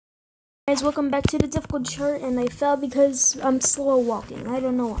Guys, welcome back to the difficult chart, and I fell because I'm slow walking. I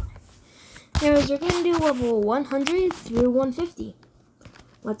don't know why. Anyways, we're going to do level 100 through 150.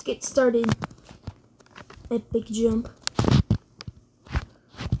 Let's get started. Epic jump.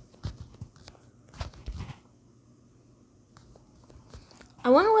 I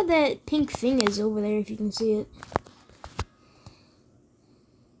wonder what that pink thing is over there, if you can see it.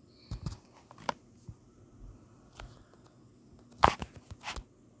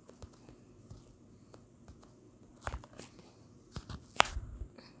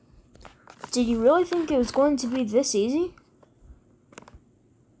 Did you really think it was going to be this easy?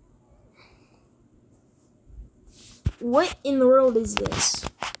 What in the world is this?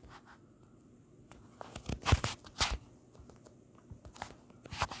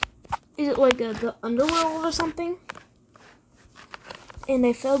 Is it like the underworld or something? And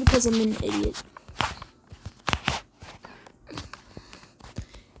I fell because I'm an idiot.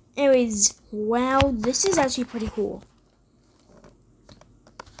 Anyways, wow, this is actually pretty cool.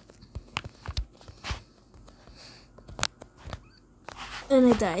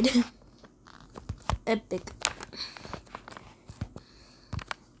 And I died. Epic.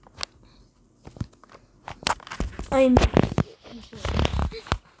 I'm sure.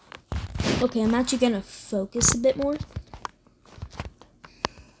 Okay, I'm actually gonna focus a bit more.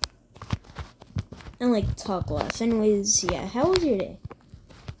 And like talk less. Anyways, yeah, how was your day?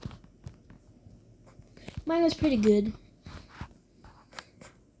 Mine was pretty good.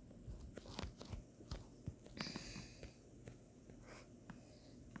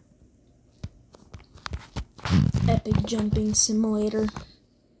 Epic jumping simulator.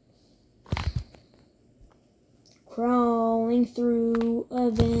 Crawling through a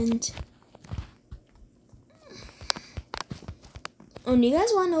vent. Oh, do you guys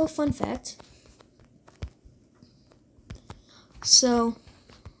want to know a fun fact? So,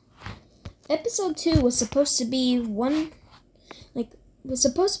 episode 2 was supposed to be was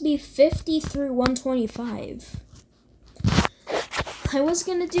supposed to be 50 through 125. I was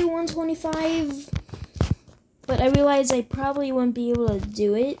gonna do 125, but I realized I probably wouldn't be able to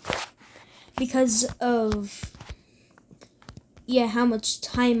do it because of, yeah, how much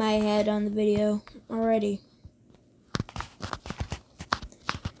time I had on the video already.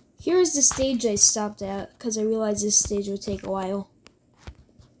 Here's the stage I stopped at because I realized this stage would take a while.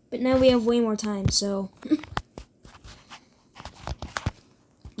 But now we have way more time, so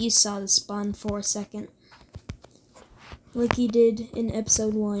you saw the spawn for a second. Like you did in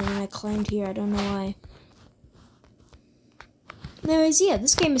episode 1, and I climbed here, I don't know why. Anyways, yeah,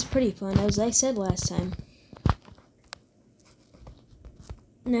 this game is pretty fun, as I said last time.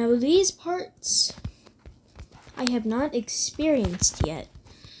 Now, these parts I have not experienced yet.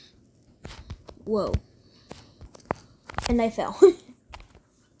 Whoa. And I fell.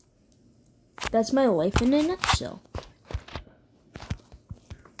 That's my life in a nutshell.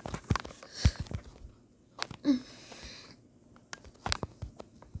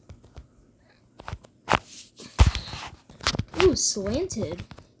 Ooh, slanted.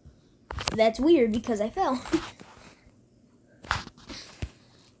 That's weird because I fell.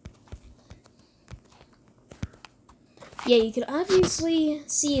 Yeah, you can obviously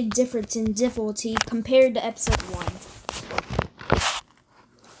see a difference in difficulty compared to episode 1.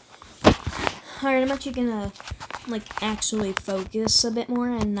 Alright, I'm actually gonna, actually focus a bit more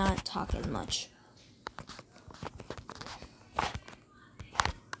and not talk as much.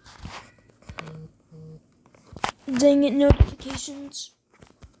 Dang it, notifications.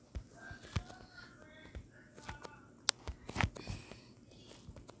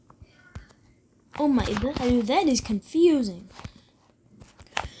 Oh my god, that is confusing.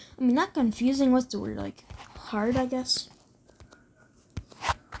 I mean, not confusing, what's the word, hard, I guess?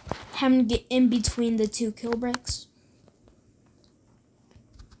 Having to get in between the two kill bricks.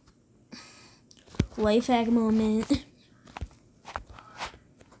 Life hack moment.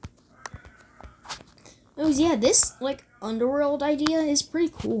 Oh yeah, this, underworld idea is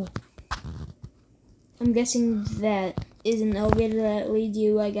pretty cool. I'm guessing that is an elevator that leads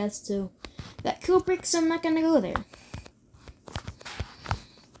you, I guess, to that kill brick, so I'm not gonna go there.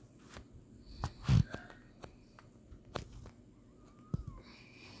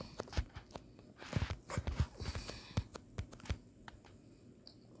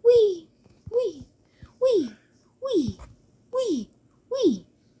 Wee, wee, wee, wee, wee, wee.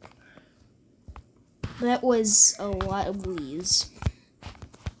 That was a lot of wheeze.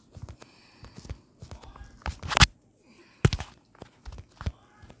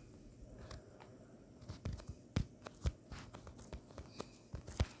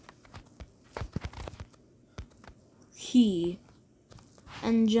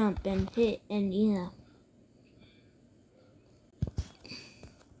 and jump and hit and yeah.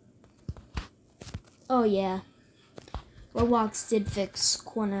 Oh yeah, Roblox did fix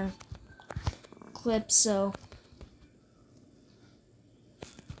corner clips, so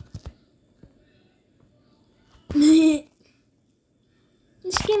this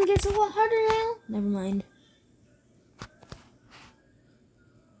game gets a lot harder now. Never mind.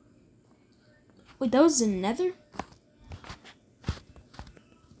 Wait, that was the Nether?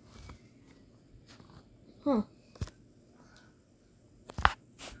 Huh.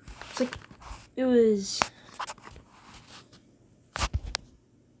 It's like it was.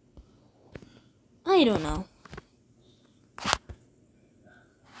 I don't know.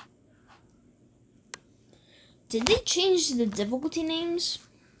 Did they change the difficulty names?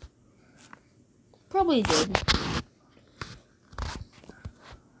 Probably did.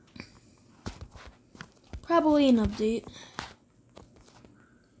 Probably an update.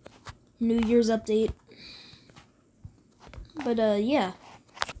 New Year's update. But yeah.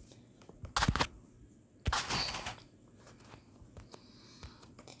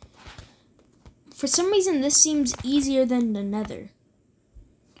 For some reason this seems easier than the Nether.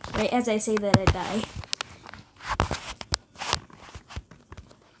 Right as I say that I die.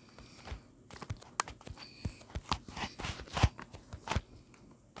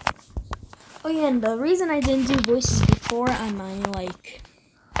 Oh yeah, and the reason I didn't do voices before on my like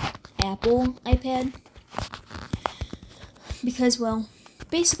Apple iPad, because well,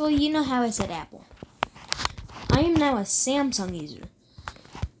 basically you know how I said Apple. I am now a Samsung user.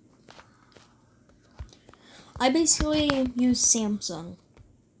 I basically use Samsung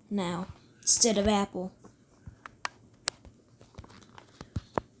now instead of Apple.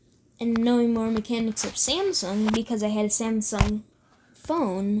 And knowing more mechanics of Samsung, because I had a Samsung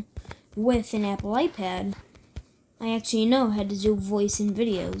phone with an Apple iPad, I actually know how to do voice in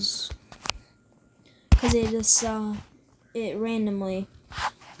videos. Because I just saw it randomly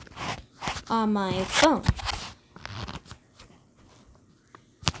on my phone.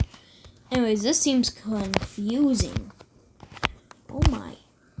 Anyways, this seems confusing. Oh my.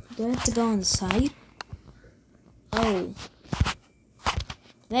 Do I have to go on the side? Oh.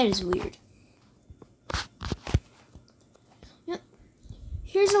 That is weird. Yep.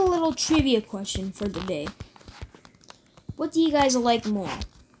 Here's a little trivia question for the day. What do you guys like more?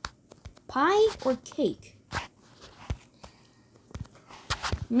 Pie or cake?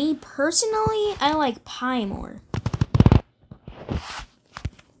 Me personally, I like pie more.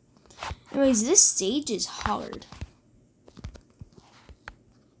 Anyways, this stage is hard.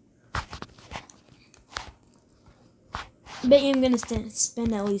 Bet you I'm gonna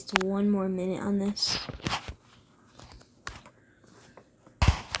spend at least 1 more minute on this.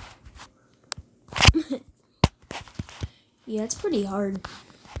 Yeah, it's pretty hard.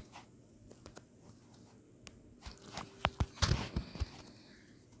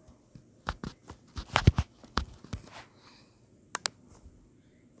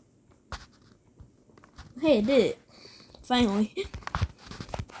 Hey, I did it. Finally.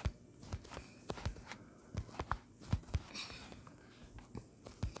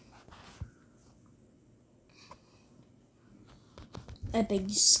 Epic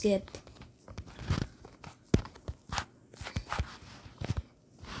skip.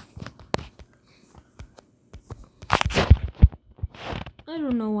 I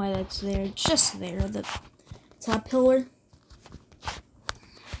don't know why that's there. It's just there, the top pillar.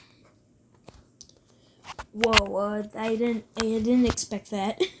 Whoa, I didn't expect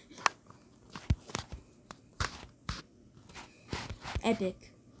that.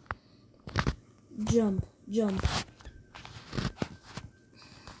 Epic. Jump, jump.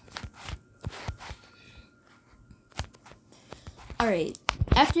 Alright,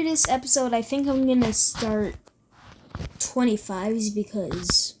 after this episode, I think I'm gonna start 25s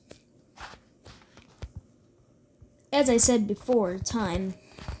because, as I said before, time.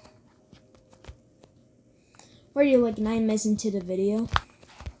 We're already like 9 minutes into the video.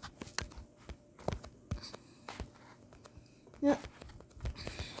 Yep.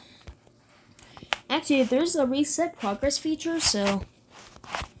 Actually, there's a reset progress feature, so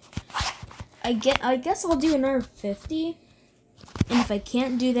I guess I'll do another 50. And if I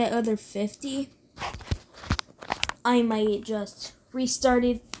can't do that other 50, I might just restart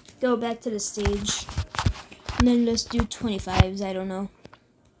it, go back to the stage, and then just do 25s, I don't know.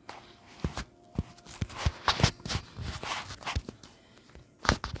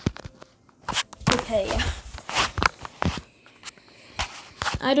 Okay.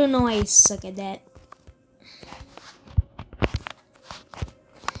 I don't know why I suck at that.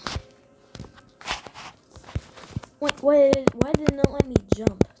 Why did it not let me jump?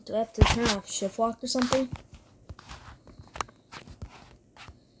 Do I have to turn off shift lock or something?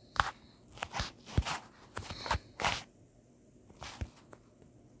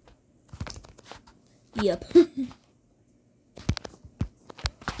 Yep.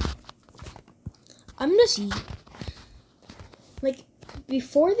 I'm just like,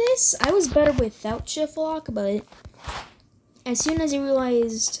 before this, I was better without shift lock, but as soon as I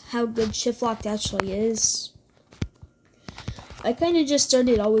realized how good shift lock actually is, I kind of just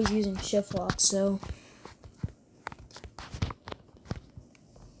started always using shift lock, so.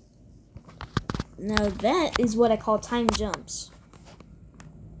 Now that is what I call time jumps.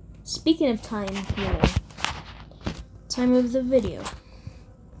 Speaking of time, time of the video.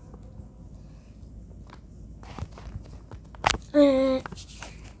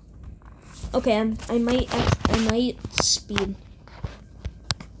 Okay, I might speed.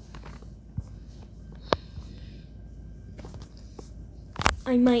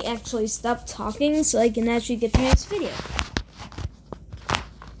 I might actually stop talking so I can actually get the next video.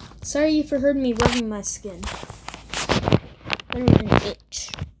 Sorry for hurting me rubbing my skin. An itch.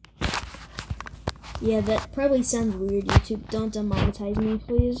 Yeah, that probably sounds weird, YouTube. Don't demonetize me,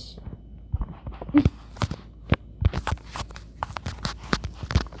 please.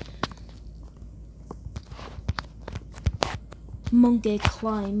 Monkey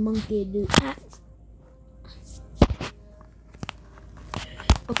climb, monkey do. Ah.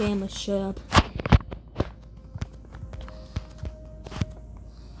 Okay, I'm gonna shut up.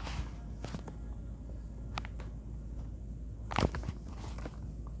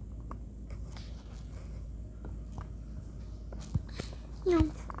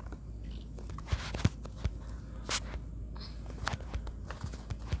 No.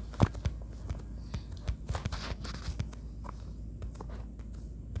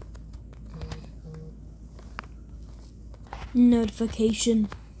 Notification.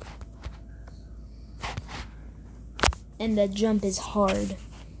 And the jump is hard.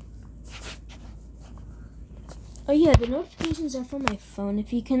 Oh yeah, the notifications are from my phone,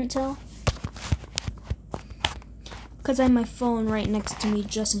 if you couldn't tell. Because I have my phone right next to me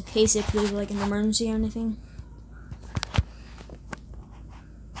just in case if there's like an emergency or anything.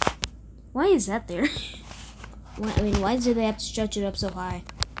 Why is that there? Why do they have to stretch it up so high?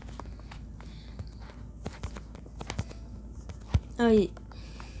 Oh,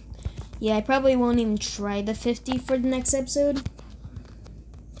 yeah, I probably won't even try the 50 for the next episode,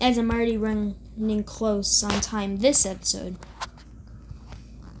 as I'm already running close on time this episode.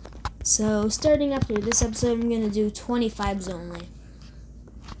 So, starting after this episode, I'm going to do 25s only.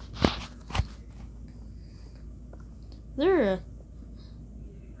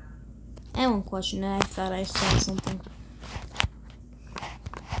 I won't question it, I thought I saw something.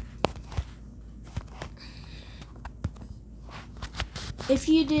 If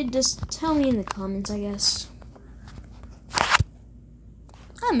you did, just tell me in the comments, I guess.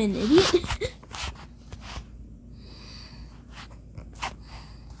 I'm an idiot.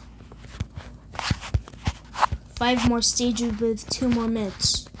 Five more stages with 2 more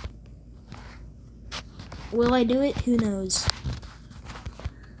minutes. Will I do it? Who knows?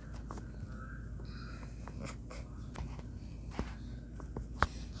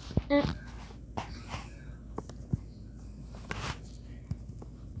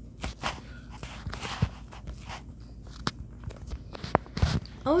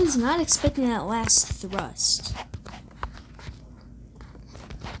 I was not expecting that last thrust.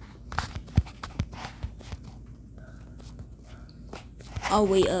 Oh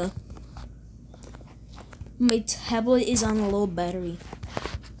wait, my tablet is on a low battery.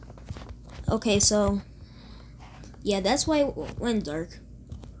 Okay, so yeah, that's why it went dark.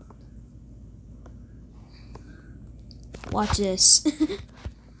 Watch this.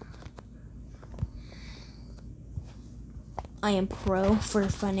 I am pro for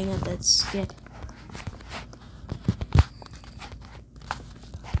finding out that skip.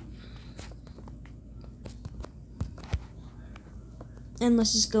 And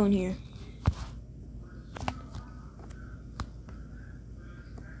let's just go in here.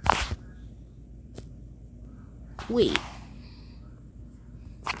 Wait.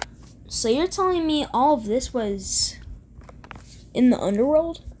 So you're telling me all of this was in the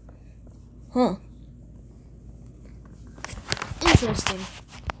underworld? Huh. Interesting.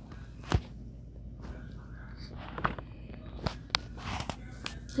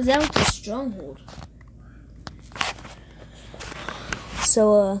 Because that was a stronghold.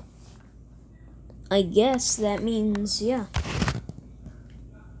 So, I guess that means, yeah.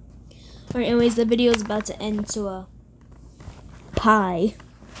 Alright, anyways, the video is about to end, so, bye.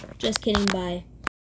 Just kidding, bye.